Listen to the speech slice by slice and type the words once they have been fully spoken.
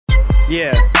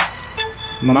Yeah,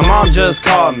 my mom just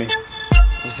called me.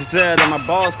 She said that my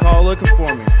boss called looking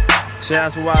for me. She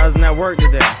asked me why I wasn't at work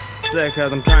today. She said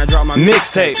cause I'm trying to drop my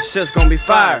mixtape. Shit's gonna be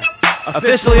fire.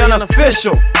 Officially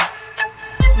unofficial.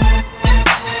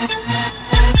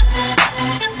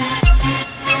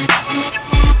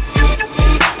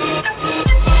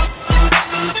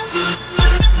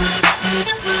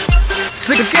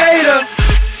 Cicada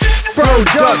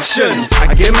Productions.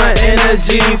 I get my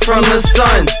energy from the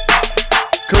sun,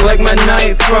 collect my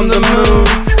night from the moon.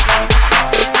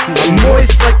 I'm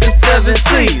moist like the 7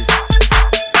 seas,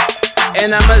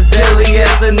 and I'm as deadly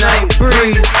as the night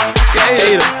breeze.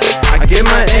 I get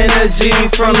my energy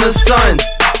from the sun,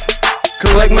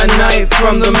 collect my night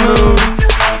from the moon.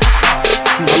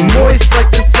 I'm moist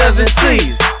like the 7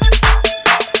 seas,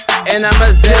 and I'm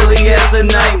as deadly as the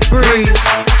night breeze.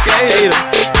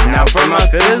 Now from my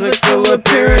physical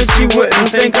appearance, you wouldn't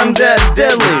think I'm that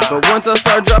deadly, but once I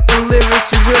start dropping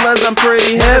lyrics, you realize I'm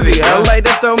pretty heavy. I like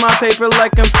to throw my paper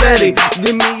like confetti.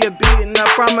 Give me a beat and I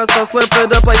promise I'll slip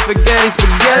it up like spaghetti.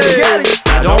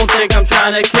 I don't think I'm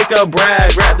trying to kick a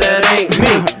brag, rap that ain't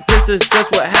me. This is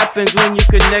just what happens when you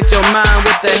connect your mind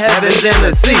with the heavens and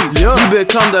the seas. You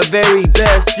become the very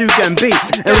best you can be,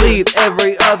 and leave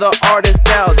every other artist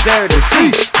out there to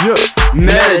cease.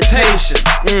 Meditation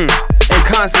and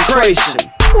concentration,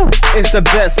 it's the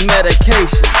best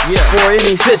medication for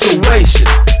any situation.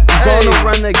 I'm gonna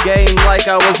run the game like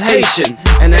I was Haitian,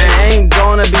 and I ain't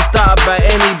gonna be stopped by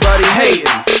anybody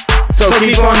hating. So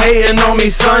keep on hating on me,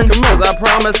 son, cause I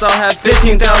promise I'll have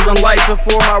 15,000 likes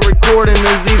before my recording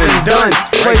is even done.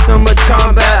 Play so much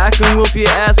combat, I can whoop your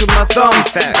ass with my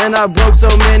thumbs. And I broke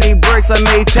so many bricks, I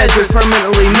made Tetris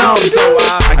permanently numb. So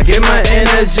I get my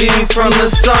energy from the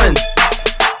sun,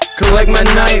 collect my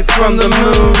night from the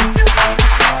moon.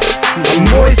 I'm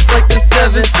moist like the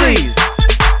 7 seas,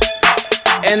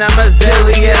 and I'm as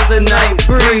deadly as the night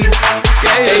breeze.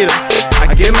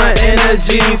 I get my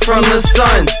energy from the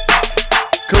sun,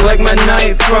 collect my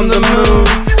night from the moon.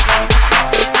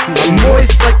 I'm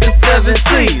moist like the 7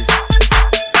 seas,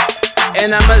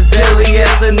 and I'm as deadly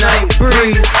as the night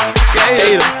breeze.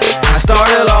 I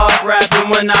started off rapping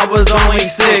when I was only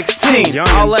 16.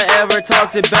 All I ever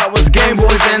talked about was Game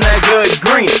Boys and that good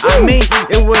green. I mean,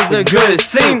 it was a good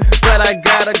scene, but I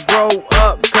gotta grow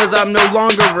up cause I'm no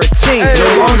longer a teen.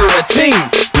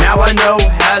 Now I know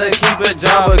how to keep a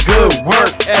job, a good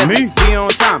work ethic. Be on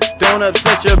time, don't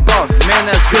upset your boss, man,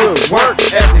 that's good work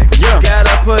ethic.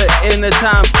 Gotta put in the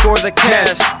time for the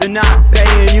cash. They're not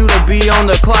paying you to be on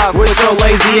the clock with your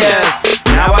lazy ass.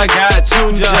 Now I got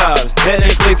 2 jobs,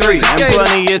 technically 3, and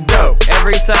plenty of dough.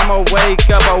 Every time I wake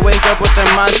up with the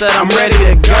mindset I'm ready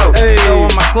to go. Throw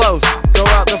on my clothes, go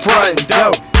out the front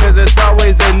door, cause it's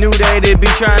always a new day to be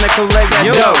trying to collect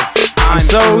that dough. I'm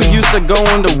so used to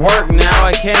going to work now,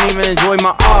 I can't even enjoy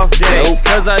my off days,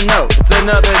 cause I know it's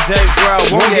another day where I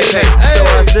won't get paid. So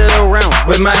I sit around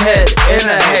with my head in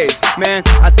a haze. Man,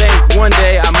 I think one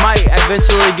day I might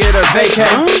eventually get a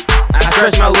vacay. I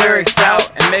stretch my lyrics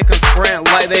out and make them sprint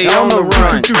like they on the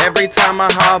run. Every time I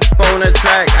hop on a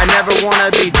track, I never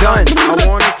wanna be done. I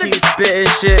wanna keep spitting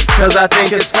shit cause I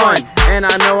think it's fun, and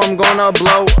I know I'm gonna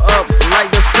blow up like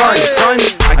the sun.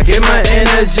 I get my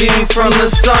energy from the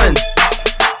sun,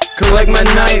 collect my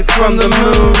night from the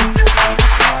moon.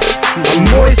 I'm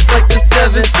moist like the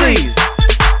 7 seas,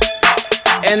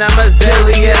 and I'm as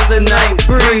deadly as the night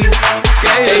breeze.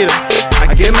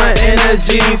 I get my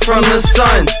energy from the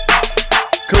sun,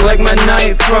 collect my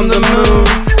night from the moon.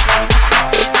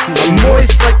 I'm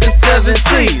moist like the 7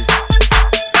 seas,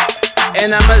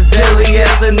 and I'm as deadly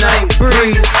as the night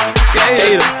breeze.